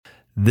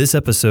This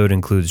episode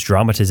includes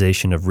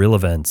dramatization of real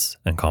events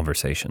and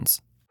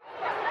conversations.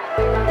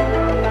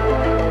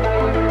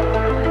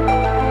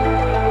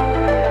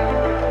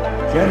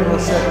 General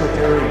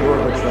Secretary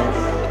Gorbachev,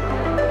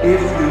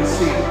 if you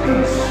seek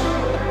peace,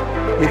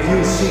 if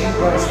you seek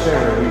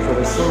prosperity for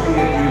the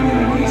Soviet Union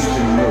and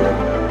Eastern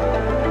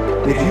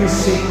Europe, if you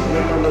seek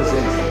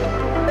liberalization,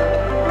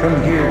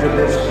 come here to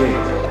this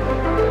gate.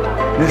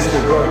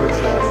 Mr.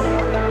 Gorbachev,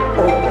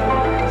 open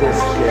this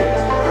gate.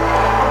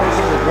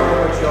 Mr.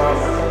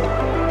 Gorbachev,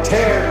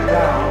 tear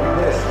down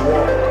this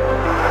wall.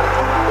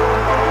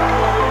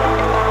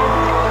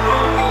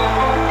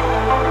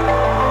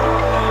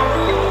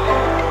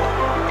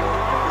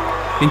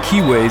 In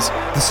key ways,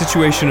 the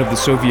situation of the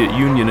Soviet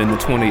Union in the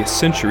 20th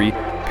century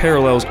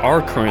parallels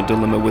our current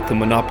dilemma with the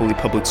monopoly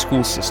public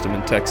school system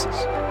in Texas.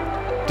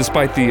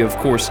 Despite the, of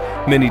course,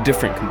 many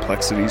different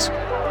complexities,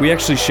 we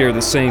actually share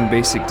the same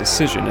basic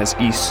decision as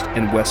East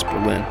and West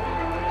Berlin.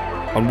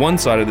 On one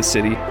side of the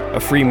city, a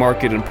free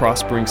market and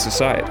prospering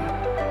society.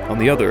 On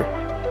the other,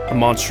 a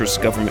monstrous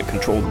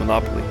government-controlled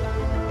monopoly.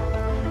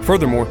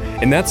 Furthermore,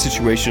 in that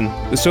situation,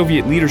 the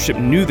Soviet leadership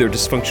knew their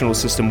dysfunctional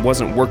system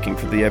wasn't working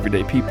for the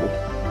everyday people.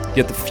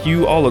 Yet the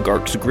few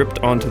oligarchs gripped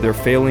onto their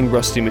failing,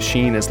 rusty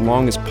machine as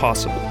long as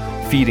possible,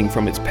 feeding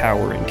from its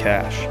power and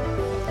cash.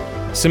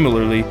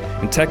 Similarly,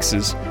 in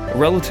Texas, a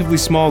relatively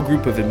small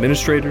group of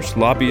administrators,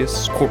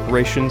 lobbyists,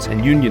 corporations,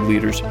 and union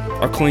leaders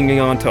are clinging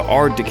on to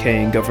our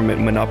decaying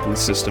government monopoly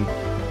system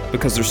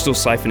because they're still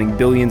siphoning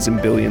billions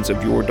and billions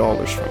of your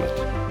dollars from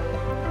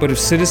it. But if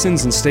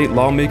citizens and state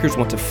lawmakers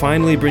want to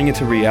finally bring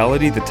into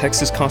reality the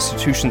Texas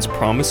Constitution's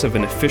promise of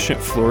an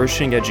efficient,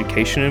 flourishing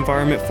education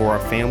environment for our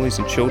families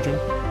and children,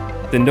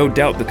 then no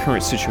doubt the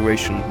current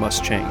situation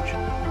must change.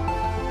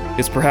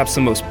 It's perhaps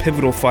the most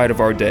pivotal fight of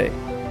our day,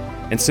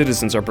 and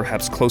citizens are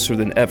perhaps closer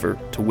than ever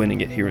to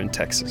winning it here in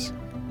Texas.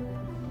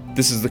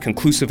 This is the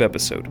conclusive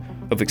episode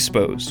of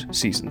Exposed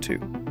Season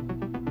 2.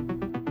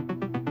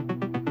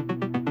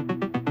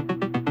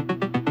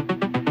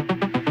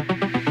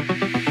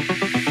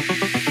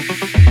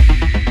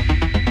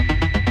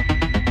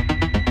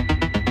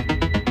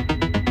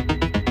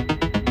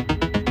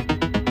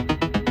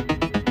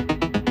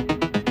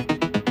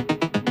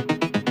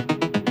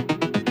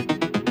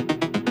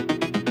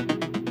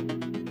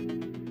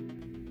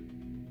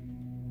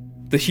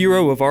 The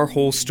hero of our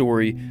whole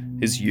story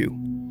is you,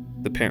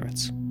 the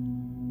parents.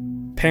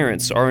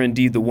 Parents are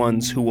indeed the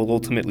ones who will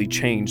ultimately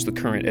change the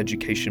current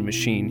education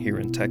machine here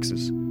in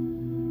Texas.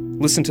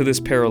 Listen to this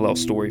parallel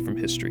story from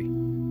history.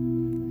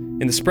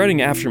 In the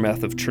spreading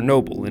aftermath of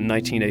Chernobyl in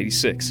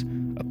 1986,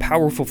 a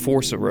powerful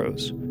force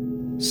arose,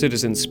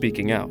 citizens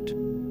speaking out.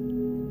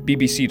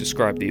 BBC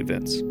described the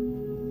events.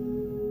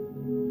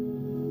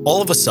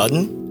 All of a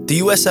sudden,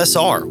 the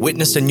USSR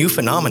witnessed a new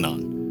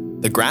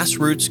phenomenon, the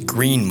grassroots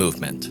green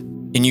movement.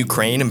 In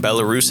Ukraine and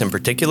Belarus in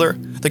particular,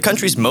 the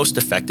countries most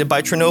affected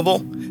by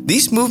Chernobyl,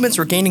 these movements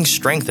were gaining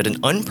strength at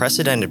an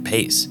unprecedented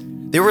pace.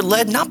 They were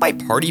led not by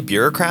party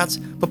bureaucrats,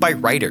 but by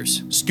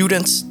writers,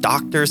 students,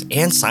 doctors,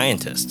 and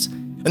scientists.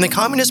 And the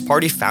Communist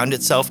Party found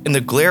itself in the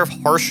glare of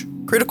harsh,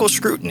 critical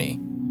scrutiny,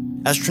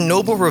 as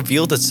Chernobyl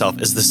revealed itself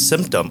as the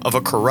symptom of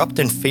a corrupt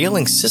and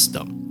failing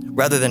system,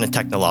 rather than a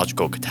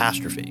technological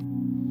catastrophe.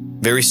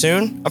 Very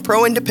soon, a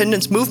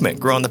pro-independence movement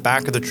grew on the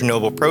back of the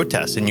Chernobyl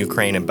protests in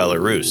Ukraine and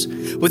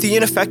Belarus, with the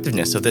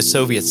ineffectiveness of the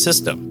Soviet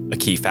system a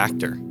key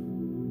factor.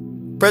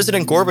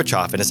 President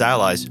Gorbachev and his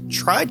allies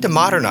tried to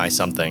modernize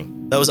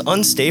something that was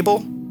unstable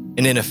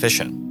and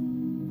inefficient.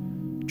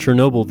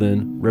 Chernobyl,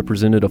 then,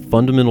 represented a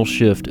fundamental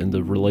shift in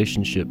the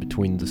relationship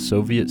between the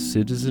Soviet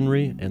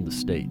citizenry and the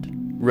state.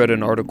 Read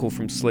an article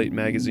from Slate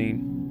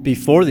magazine.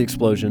 Before the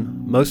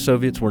explosion, most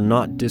Soviets were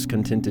not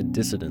discontented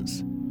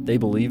dissidents. They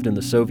believed in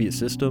the Soviet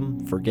system,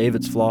 forgave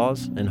its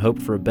flaws, and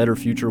hoped for a better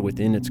future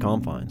within its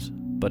confines.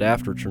 But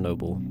after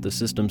Chernobyl, the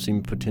system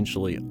seemed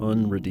potentially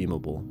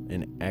unredeemable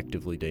and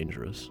actively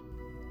dangerous.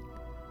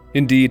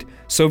 Indeed,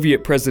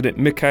 Soviet President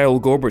Mikhail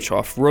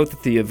Gorbachev wrote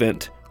that the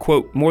event,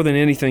 quote, more than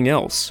anything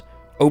else,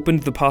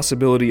 opened the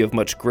possibility of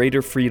much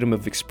greater freedom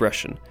of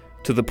expression,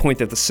 to the point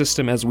that the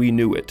system as we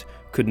knew it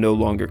could no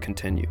longer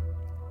continue.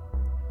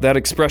 That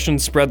expression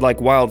spread like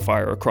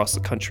wildfire across the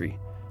country,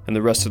 and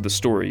the rest of the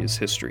story is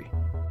history.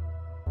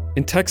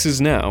 In Texas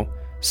now,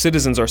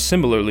 citizens are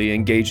similarly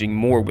engaging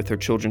more with their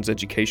children's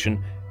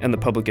education and the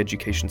public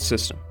education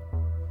system.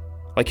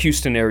 Like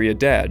Houston area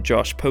dad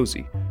Josh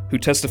Posey, who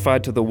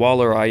testified to the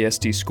Waller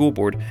ISD school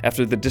board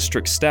after the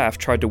district staff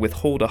tried to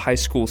withhold a high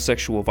school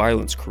sexual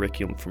violence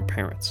curriculum from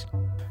parents.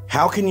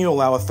 How can you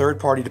allow a third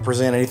party to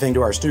present anything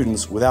to our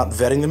students without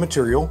vetting the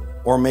material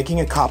or making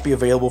a copy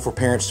available for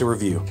parents to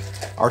review?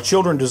 Our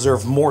children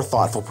deserve more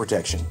thoughtful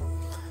protection.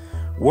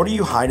 What are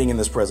you hiding in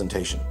this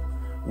presentation?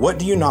 What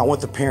do you not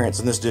want the parents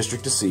in this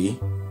district to see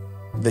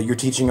that you're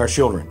teaching our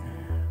children?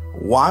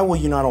 Why will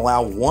you not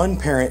allow one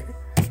parent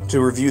to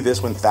review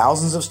this when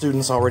thousands of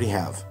students already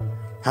have?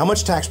 How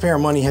much taxpayer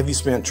money have you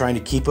spent trying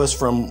to keep us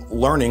from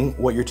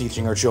learning what you're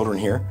teaching our children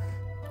here?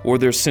 Or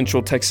there's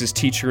Central Texas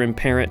teacher and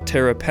parent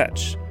Tara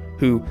Petch,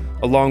 who,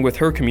 along with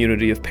her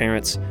community of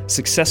parents,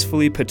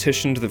 successfully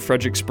petitioned the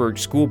Fredericksburg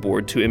School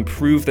Board to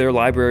improve their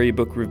library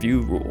book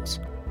review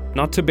rules.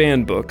 Not to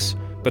ban books,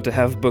 but to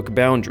have book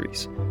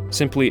boundaries,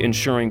 simply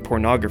ensuring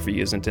pornography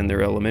isn't in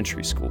their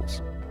elementary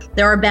schools.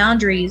 There are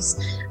boundaries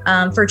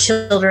for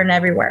children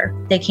everywhere.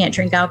 They can't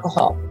drink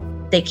alcohol.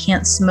 They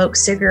can't smoke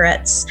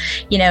cigarettes.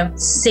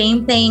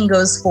 Same thing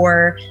goes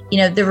for,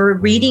 the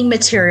reading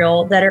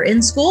material that are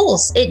in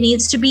schools. It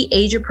needs to be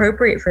age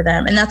appropriate for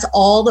them. And that's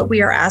all that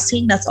we are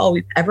asking. That's all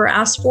we've ever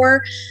asked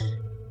for.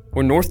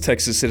 Or North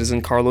Texas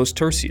citizen Carlos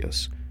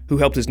Tercios, who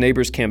helped his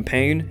neighbors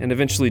campaign and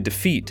eventually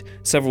defeat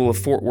several of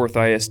Fort Worth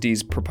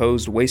ISD's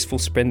proposed wasteful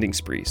spending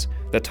sprees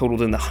that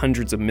totaled in the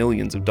hundreds of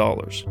millions of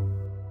dollars.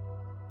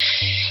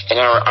 And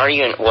our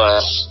argument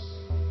was,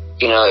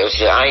 if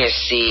the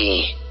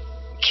ISD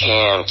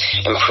can't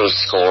improve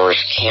scores,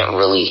 can't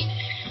really,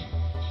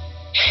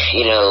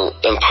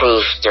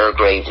 improve third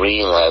grade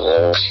reading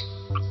levels,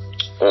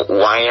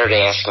 why are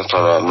they asking for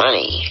more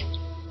money?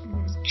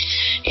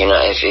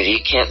 If you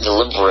can't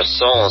deliver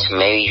results,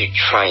 maybe you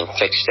try and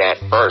fix that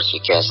first,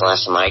 because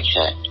last time I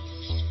checked,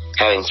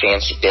 having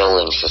fancy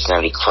buildings does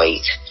not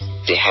equate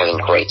to having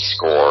great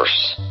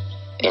scores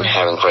and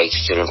having great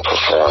student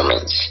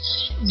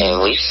performance.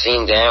 And we've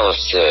seen that with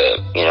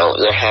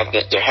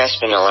there has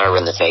been a lot of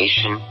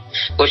renovation,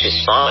 which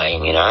is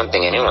fine. I don't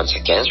think anyone's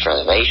against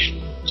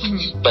renovation.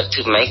 Mm-hmm. But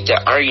to make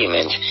the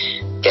argument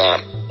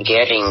that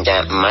getting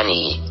that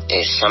money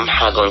is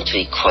somehow going to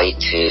equate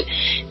to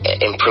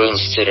improving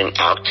student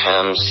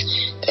outcomes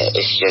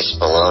is just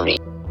baloney.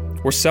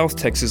 Or South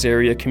Texas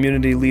area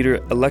community leader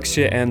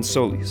Alexia Ann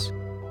Solis,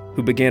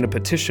 who began a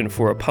petition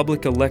for a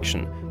public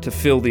election to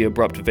fill the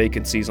abrupt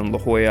vacancies on La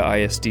Joya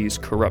ISD's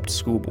corrupt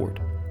school board.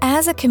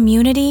 As a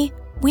community,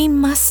 we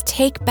must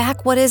take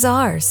back what is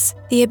ours.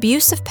 The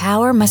abuse of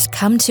power must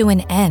come to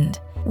an end.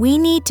 We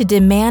need to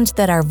demand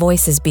that our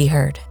voices be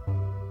heard.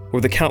 Or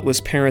the countless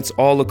parents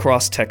all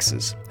across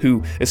Texas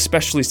who,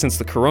 especially since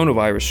the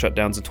coronavirus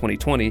shutdowns in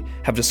 2020,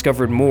 have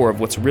discovered more of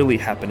what's really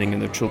happening in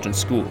their children's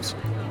schools.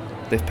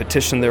 They've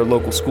petitioned their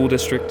local school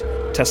district,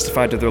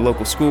 testified to their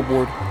local school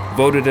board,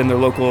 voted in their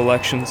local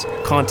elections,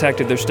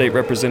 contacted their state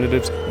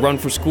representatives, run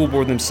for school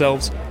board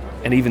themselves,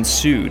 and even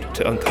sued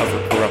to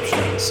uncover corruption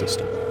in the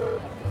system.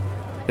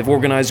 They've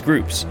organized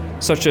groups,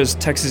 such as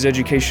Texas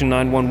Education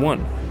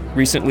 911,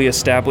 recently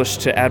established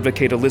to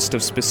advocate a list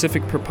of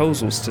specific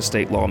proposals to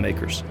state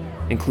lawmakers,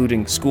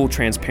 including school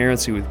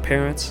transparency with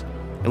parents,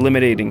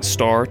 eliminating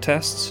STAR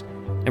tests,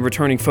 and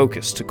returning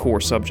focus to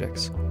core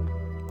subjects.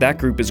 That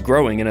group is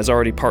growing and has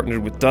already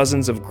partnered with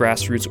dozens of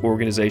grassroots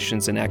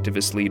organizations and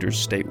activist leaders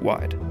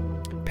statewide.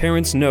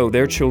 Parents know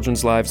their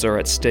children's lives are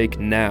at stake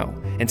now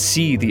and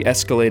see the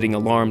escalating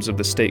alarms of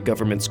the state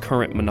government's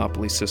current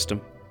monopoly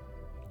system.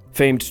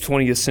 Famed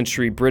 20th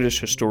century British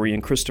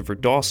historian Christopher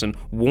Dawson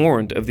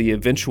warned of the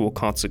eventual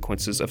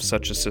consequences of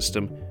such a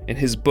system in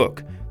his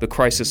book, The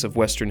Crisis of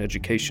Western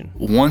Education.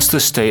 Once the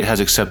state has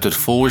accepted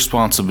full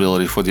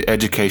responsibility for the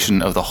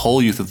education of the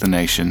whole youth of the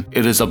nation,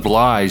 it is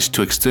obliged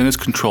to extend its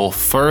control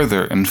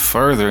further and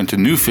further into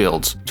new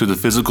fields, to the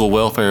physical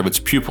welfare of its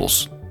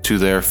pupils, to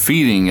their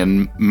feeding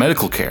and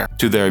medical care,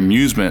 to their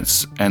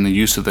amusements and the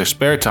use of their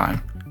spare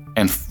time,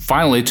 and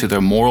finally to their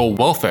moral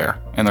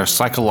welfare and their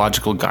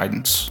psychological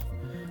guidance.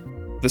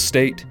 The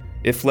state,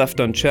 if left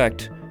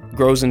unchecked,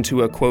 grows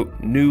into a, quote,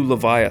 new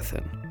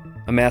Leviathan,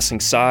 amassing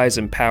size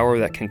and power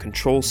that can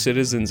control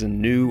citizens in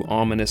new,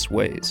 ominous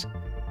ways.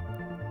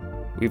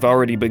 We've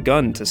already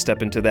begun to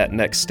step into that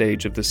next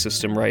stage of the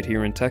system right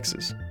here in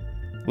Texas.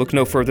 Look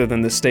no further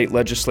than the state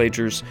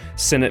legislature's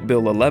Senate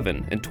Bill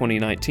 11 in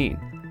 2019,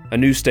 a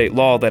new state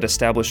law that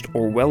established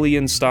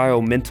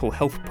Orwellian-style mental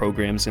health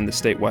programs in the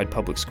statewide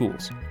public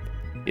schools.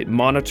 It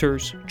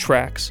monitors,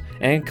 tracks,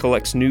 and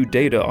collects new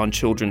data on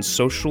children's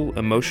social,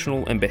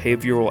 emotional, and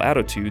behavioral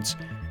attitudes,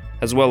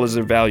 as well as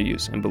their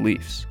values and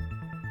beliefs.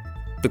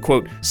 The,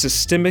 quote,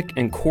 systemic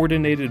and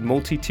coordinated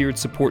multi-tiered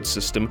support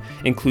system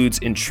includes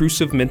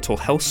intrusive mental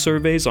health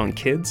surveys on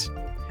kids,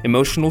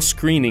 emotional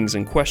screenings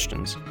and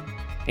questions,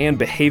 and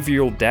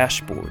behavioral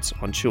dashboards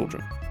on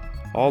children,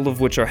 all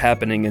of which are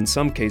happening in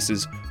some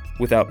cases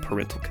without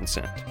parental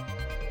consent.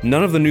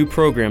 None of the new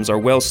programs are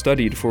well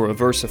studied for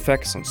adverse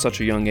effects on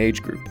such a young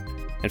age group,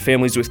 and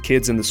families with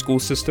kids in the school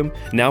system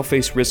now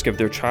face risk of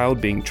their child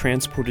being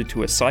transported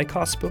to a psych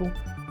hospital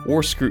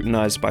or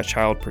scrutinized by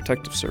Child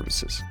Protective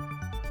Services.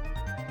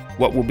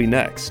 What will be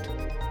next?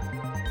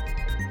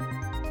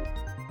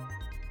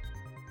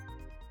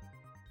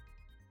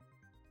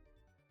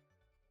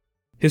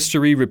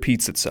 History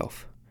repeats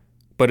itself,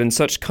 but in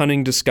such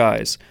cunning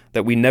disguise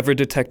that we never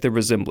detect the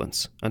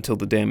resemblance until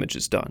the damage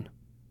is done.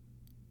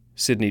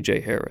 Sidney J.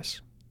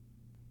 Harris.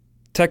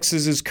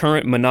 Texas's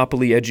current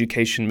monopoly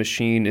education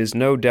machine is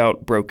no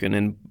doubt broken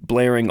and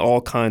blaring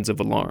all kinds of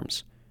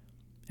alarms,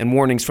 and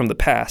warnings from the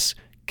past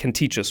can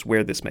teach us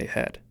where this may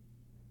head.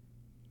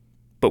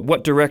 But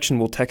what direction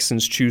will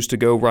Texans choose to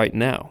go right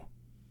now?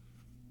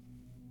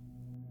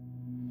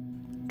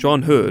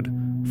 John Hood,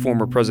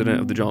 former president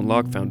of the John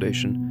Locke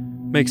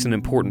Foundation, makes an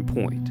important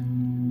point.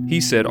 He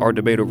said our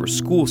debate over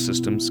school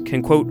systems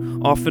can, quote,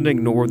 often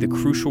ignore the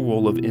crucial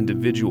role of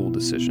individual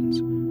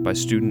decisions by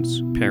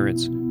students,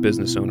 parents,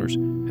 business owners,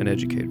 and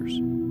educators.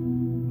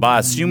 By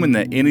assuming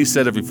that any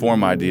set of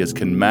reform ideas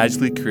can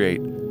magically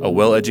create a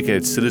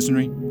well-educated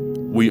citizenry,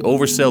 we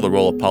oversell the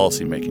role of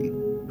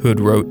policymaking. Hood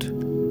wrote,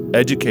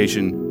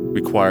 "Education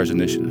requires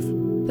initiative."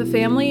 The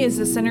family is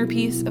the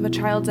centerpiece of a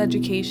child's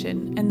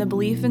education, and the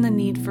belief in the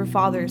need for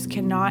fathers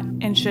cannot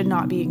and should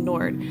not be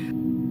ignored.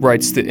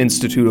 Writes the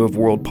Institute of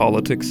World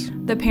Politics.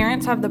 The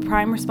parents have the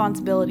prime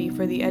responsibility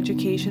for the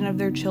education of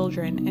their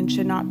children and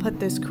should not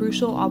put this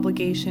crucial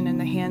obligation in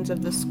the hands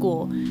of the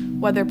school,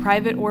 whether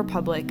private or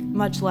public,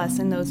 much less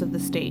in those of the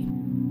state.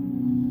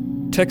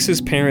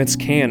 Texas parents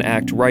can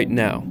act right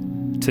now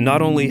to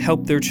not only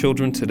help their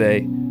children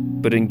today,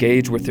 but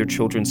engage with their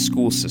children's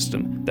school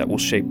system that will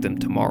shape them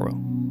tomorrow.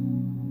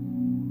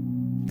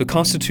 The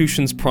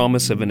Constitution's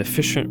promise of an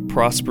efficient,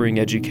 prospering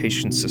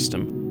education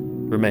system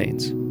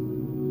remains.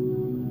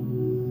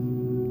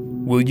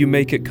 Will you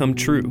make it come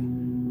true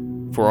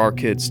for our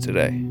kids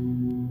today?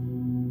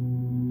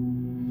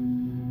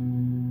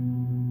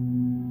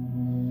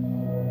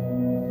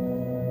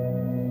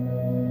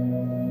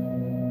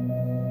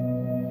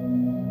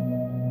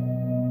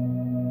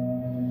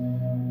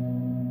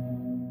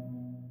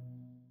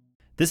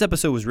 This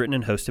episode was written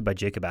and hosted by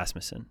Jacob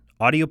Asmussen,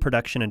 audio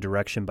production and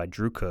direction by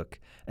Drew Cook,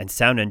 and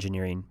sound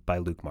engineering by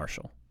Luke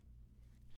Marshall.